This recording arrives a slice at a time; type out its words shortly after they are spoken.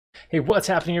Hey, what's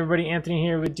happening, everybody? Anthony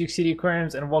here with Duke City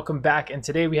Aquariums, and welcome back. And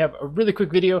today we have a really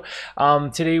quick video.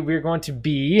 Today we're going to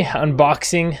be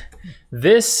unboxing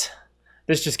this.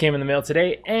 This just came in the mail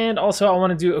today, and also I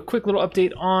want to do a quick little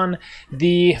update on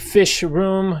the fish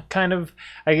room. Kind of,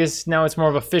 I guess now it's more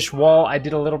of a fish wall. I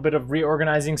did a little bit of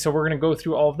reorganizing, so we're going to go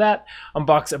through all of that,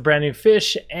 unbox a brand new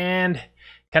fish, and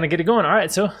kind of get it going. All right,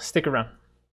 so stick around.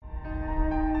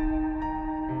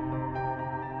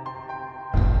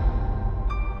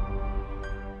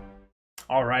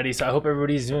 Alrighty, so I hope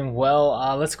everybody's doing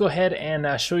well. Let's go ahead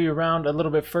and show you around a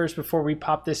little bit first before we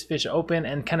pop this fish open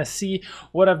and kind of see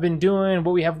what I've been doing,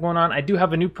 what we have going on. I do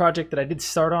have a new project that I did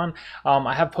start on.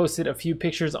 I have posted a few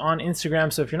pictures on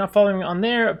Instagram, so if you're not following me on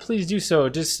there, please do so.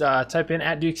 Just type in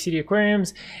 @Duke City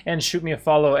Aquariums and shoot me a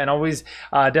follow. And always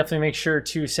definitely make sure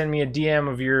to send me a DM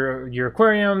of your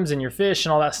aquariums and your fish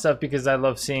and all that stuff, because I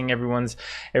love seeing everyone's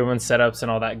setups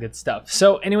and all that good stuff.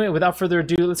 So anyway, without further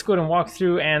ado, let's go ahead and walk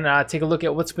through and take a look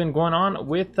at what's been going on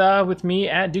with me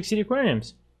at Duke City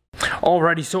Aquariums.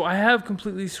 Alrighty, so I have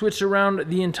completely switched around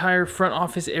the entire front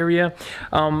office area.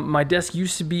 My desk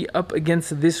used to be up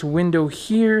against this window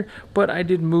here, but I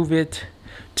did move it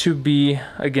to be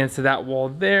against that wall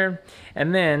there.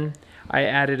 And then I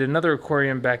added another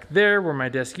aquarium back there where my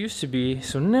desk used to be.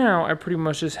 So now I pretty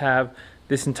much just have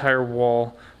this entire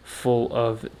wall full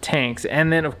of tanks.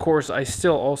 And then of course I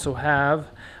still also have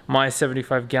my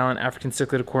 75-gallon African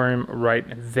cichlid aquarium right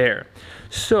there.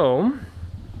 So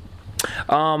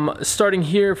starting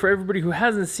here, for everybody who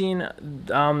hasn't seen,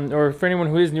 or for anyone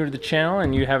who is new to the channel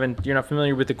and you're not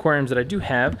familiar with the aquariums that I do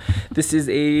have, this is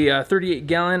a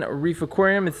 38-gallon reef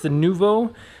aquarium. It's the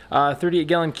Nuvo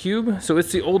 38-gallon cube. So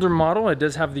it's the older model. It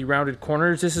does have the rounded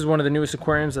corners. This is one of the newest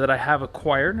aquariums that I have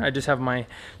acquired. I just have my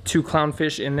 2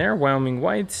 clownfish in there, Wyoming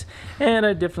whites, and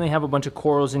I definitely have a bunch of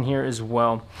corals in here as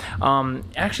well.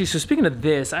 Actually, so speaking of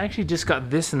this, I actually just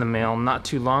got this in the mail not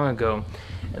too long ago.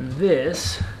 And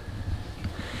this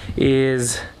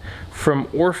is from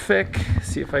Orphic.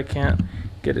 See if I can't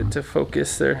get it to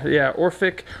focus there. Yeah,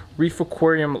 Orphic Reef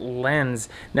Aquarium Lens.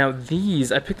 Now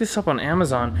these, I picked this up on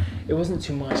Amazon. It wasn't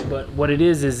too much, but what it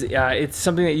is it's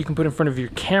something that you can put in front of your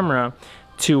camera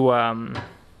to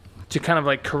kind of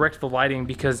like correct the lighting,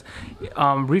 because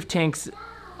reef tanks,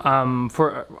 on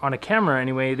a camera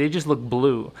anyway, they just look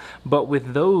blue, but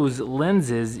with those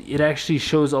lenses it actually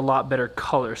shows a lot better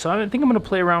color. So I think I'm going to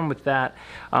play around with that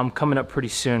coming up pretty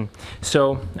soon.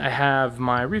 So I have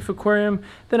my reef aquarium,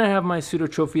 then I have my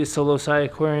Pseudotrophia solosi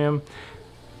aquarium,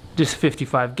 just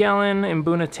 55-gallon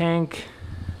Mbuna tank.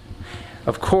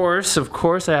 Of course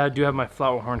I do have my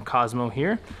flowerhorn Cosmo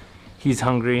here. He's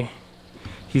hungry,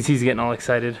 he's getting all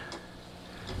excited.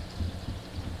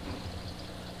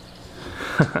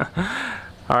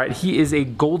 All right, he is a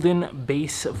golden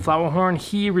base flowerhorn.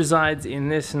 He resides in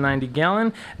this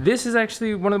 90-gallon. This is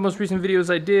actually one of the most recent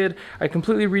videos I did. I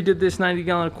completely redid this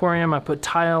 90-gallon aquarium. I put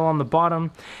tile on the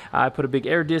bottom. I put a big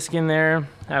air disc in there.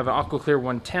 I have an AquaClear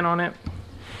 110 on it.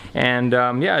 And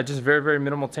yeah, just very, very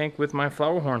minimal tank with my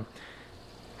flowerhorn.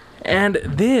 And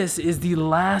this is the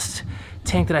last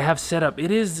tank that I have set up.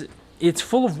 It's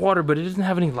full of water, but it doesn't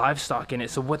have any livestock in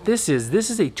it. So what this is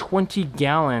a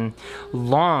 20-gallon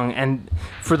long, and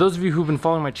for those of you who've been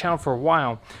following my channel for a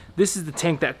while, this is the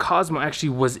tank that Cosmo actually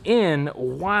was in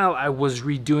while I was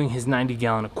redoing his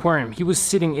 90-gallon aquarium. He was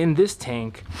sitting in this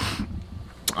tank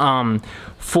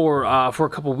for a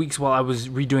couple weeks while I was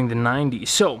redoing the 90.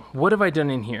 So what have I done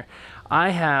in here?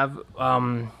 I have,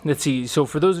 let's see, so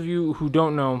for those of you who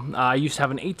don't know, I used to have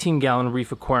an 18-gallon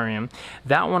reef aquarium.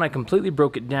 That one I completely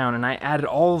broke it down and I added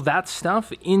all of that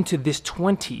stuff into this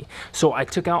 20. So I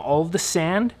took out all of the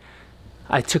sand,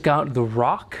 I took out the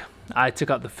rock, I took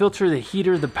out the filter, the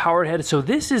heater, the power head. So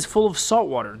this is full of salt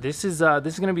water. This is going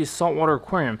to be a saltwater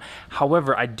aquarium.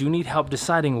 However, I do need help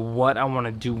deciding what I want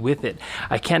to do with it.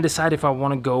 I can't decide if I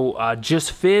want to go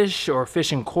just fish or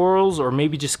fish and corals, or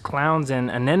maybe just clowns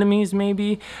and anemones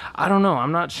maybe. I don't know.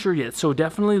 I'm not sure yet. So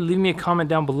definitely leave me a comment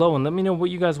down below and let me know what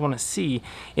you guys want to see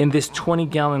in this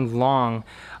 20-gallon long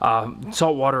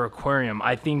saltwater aquarium.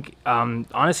 I think,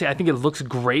 honestly, I think it looks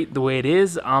great the way it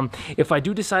is. If I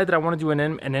do decide that I want to do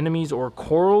anemones or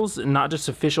corals, not just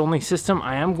a fish only system,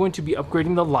 I am going to be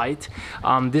upgrading the light.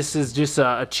 This is just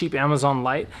a cheap Amazon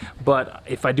light, but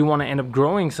if I do want to end up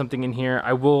growing something in here,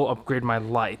 I will upgrade my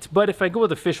light. But if I go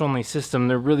with a fish only system,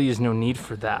 there really is no need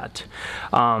for that.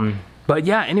 But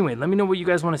yeah, anyway, let me know what you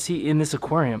guys want to see in this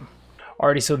aquarium.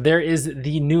 Alrighty, so there is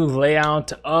the new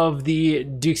layout of the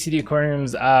Duke City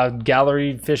Aquarium's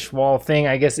gallery fish wall thing,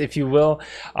 I guess, if you will.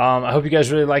 I hope you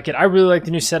guys really like it. I really like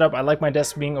the new setup. I like my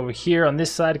desk being over here on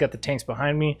this side. Got the tanks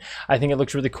behind me. I think it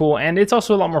looks really cool, and it's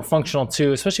also a lot more functional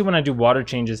too, especially when I do water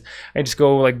changes. I just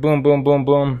go like boom, boom, boom,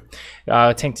 boom,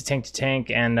 tank to tank to tank,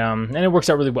 and it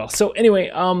works out really well. So anyway,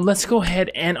 let's go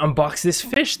ahead and unbox this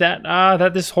fish that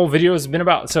that this whole video has been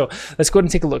about. So let's go ahead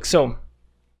and take a look. So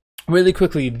really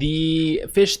quickly, the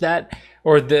fish that,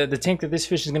 or the tank that this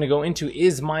fish is going to go into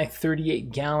is my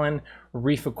 38-gallon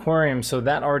reef aquarium. So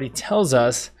that already tells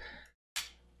us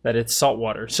that it's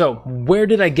saltwater. So where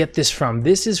did I get this from?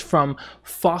 This is from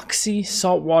Foxy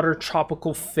Saltwater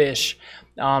Tropical Fish.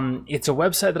 It's a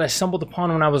website that I stumbled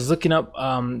upon when I was looking up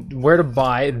where to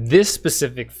buy this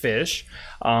specific fish.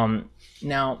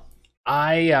 Now,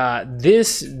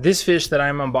 this fish that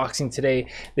I'm unboxing today,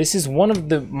 this is one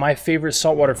of my favorite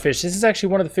saltwater fish. This is actually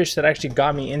one of the fish that actually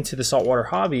got me into the saltwater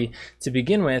hobby to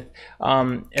begin with.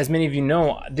 As many of you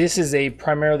know, this is a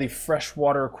primarily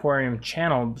freshwater aquarium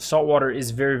channel. Saltwater is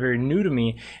very, very new to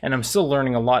me, and I'm still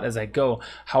learning a lot as I go.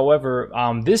 However,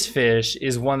 this fish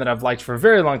is one that I've liked for a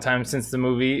very long time, since the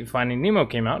movie Finding Nemo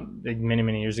came out many,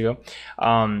 many years ago.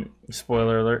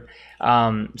 Spoiler alert.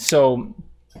 So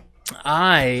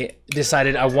I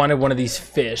decided I wanted one of these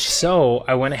fish, so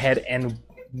I went ahead and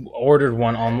ordered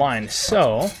one online.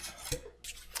 So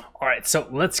all right, so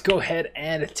let's go ahead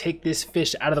and take this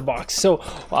fish out of the box. So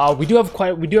we do have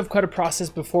quite a process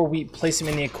before we place him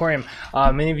in the aquarium.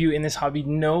 Many of you in this hobby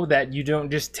know that you don't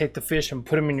just take the fish and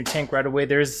put him in your tank right away.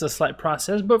 There is a slight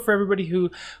process, but for everybody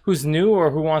who's new or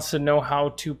who wants to know how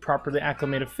to properly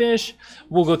acclimate a fish,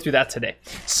 we'll go through that today.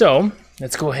 So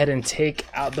let's go ahead and take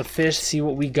out the fish, see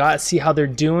what we got, see how they're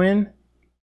doing.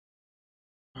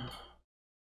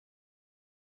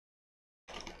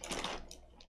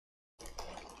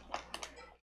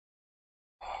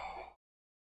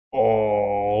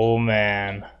 Oh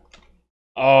man.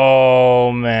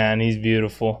 Oh man, he's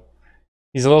beautiful.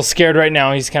 He's a little scared right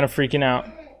now. He's kind of freaking out.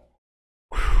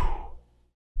 Whew.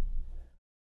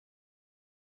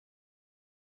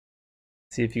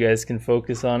 See if you guys can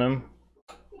focus on him.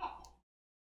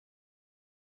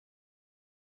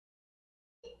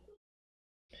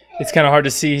 It's kind of hard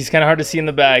to see. He's kind of hard to see in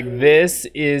the bag. This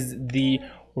is the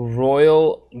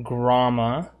Royal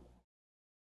Grama.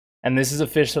 And this is a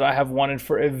fish that I have wanted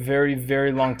for a very,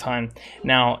 very long time.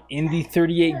 Now, in the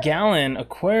 38-gallon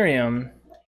aquarium,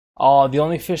 the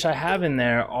only fish I have in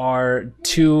there are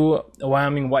 2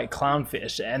 Wyoming white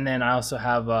clownfish, and then I also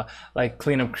have like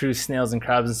cleanup crew snails and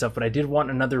crabs and stuff. But I did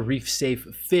want another reef-safe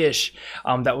fish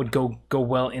that would go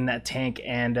well in that tank,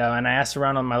 and I asked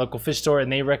around on my local fish store,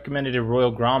 and they recommended a Royal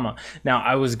Grama. Now,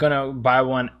 I was gonna buy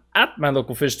one at my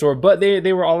local fish store, but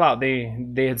they were all out. They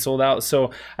had sold out,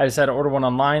 so I decided to order one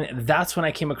online. That's when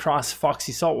I came across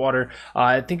Foxy Saltwater.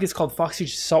 I think it's called Foxy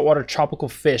Saltwater Tropical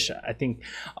Fish. I think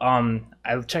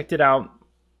I checked it out.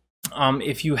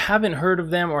 If you haven't heard of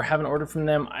them or haven't ordered from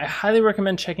them, I highly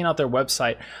recommend checking out their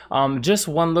website. Just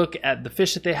one look at the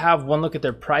fish that they have, one look at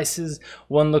their prices,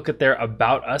 one look at their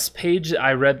About Us page.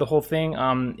 I read the whole thing.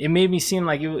 It made me seem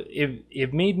like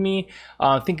it made me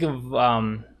think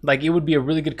of like it would be a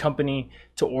really good company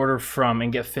to order from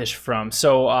and get fish from.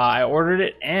 So I ordered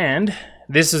it, and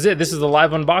this is it. This is the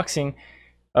live unboxing.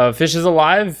 Fish is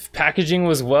alive. Packaging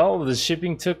was well. The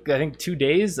shipping took, I think, 2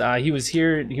 days. He was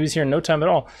here in no time at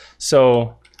all.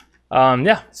 So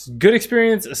yeah, it's a good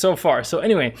experience so far. So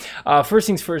anyway, first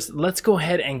things first, let's go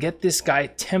ahead and get this guy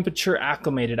temperature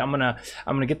acclimated. I'm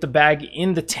gonna get the bag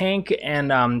in the tank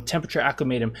and temperature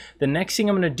acclimate him. The next thing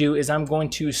I'm gonna do is I'm going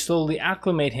to slowly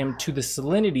acclimate him to the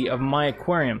salinity of my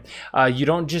aquarium. You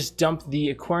don't just dump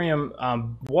the aquarium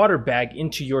water bag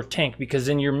into your tank, because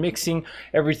then you're mixing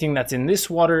everything that's in this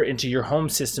water into your home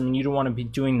system, and you don't want to be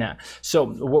doing that. So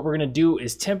what we're gonna do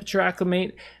is temperature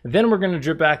acclimate, then we're gonna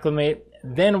drip acclimate,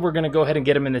 then we're going to go ahead and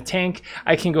get him in the tank.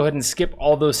 I can go ahead and skip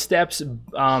all those steps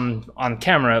on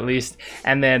camera at least,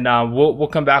 and then we'll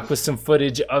come back with some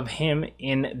footage of him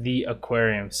in the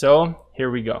aquarium. So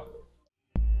here we go.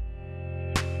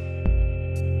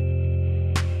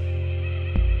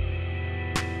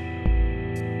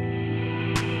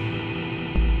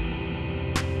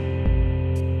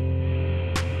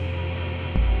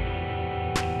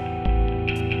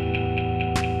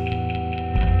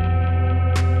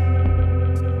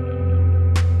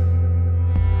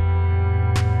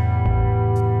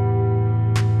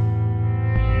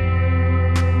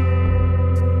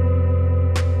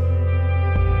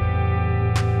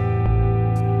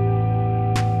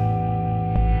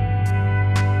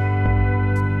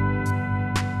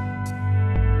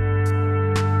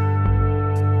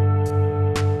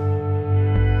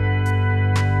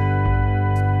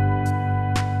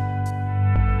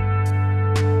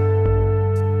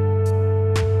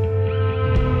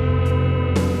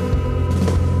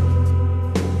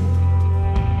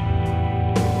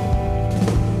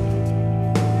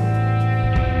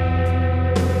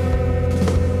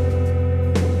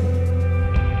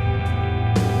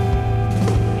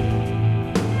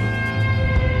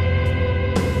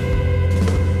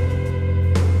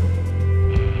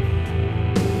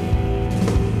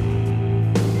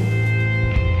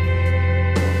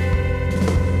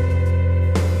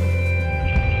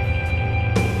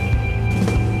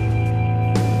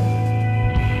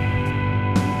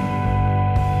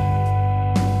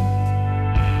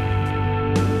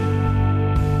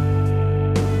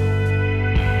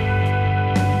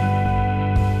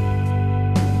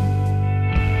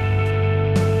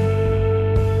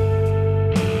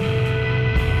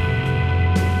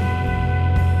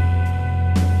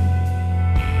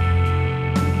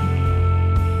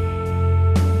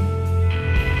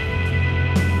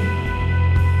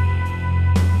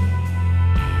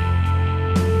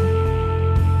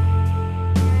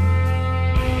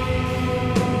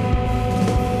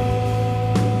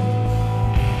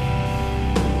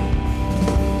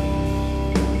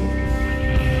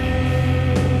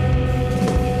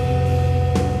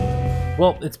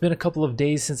 Well, it's been a couple of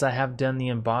days since I have done the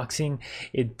unboxing.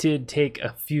 It did take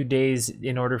a few days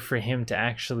in order for him to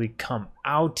actually come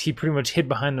out. He pretty much hid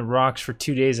behind the rocks for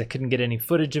 2 days. I couldn't get any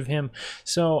footage of him,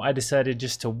 so I decided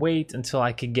just to wait until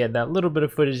I could get that little bit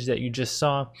of footage that you just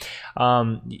saw.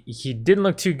 He didn't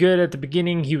look too good at the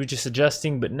beginning. He was just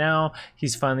adjusting, but now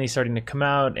he's finally starting to come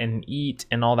out and eat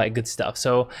and all that good stuff.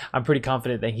 So I'm pretty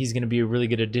confident that he's going to be a really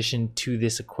good addition to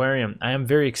this aquarium. I am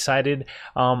very excited.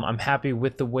 I'm happy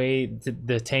with the way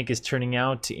the tank is turning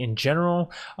out in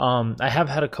general. I have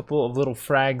had a couple of little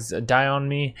frags die on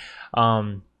me,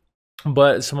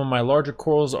 but some of my larger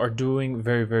corals are doing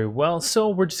very, very well. So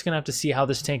we're just gonna have to see how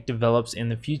this tank develops in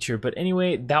the future. But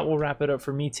anyway, that will wrap it up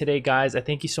for me today, guys. I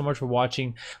thank you so much for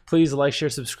watching. Please like, share,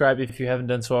 subscribe if you haven't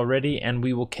done so already, and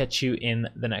we will catch you in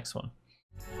the next one.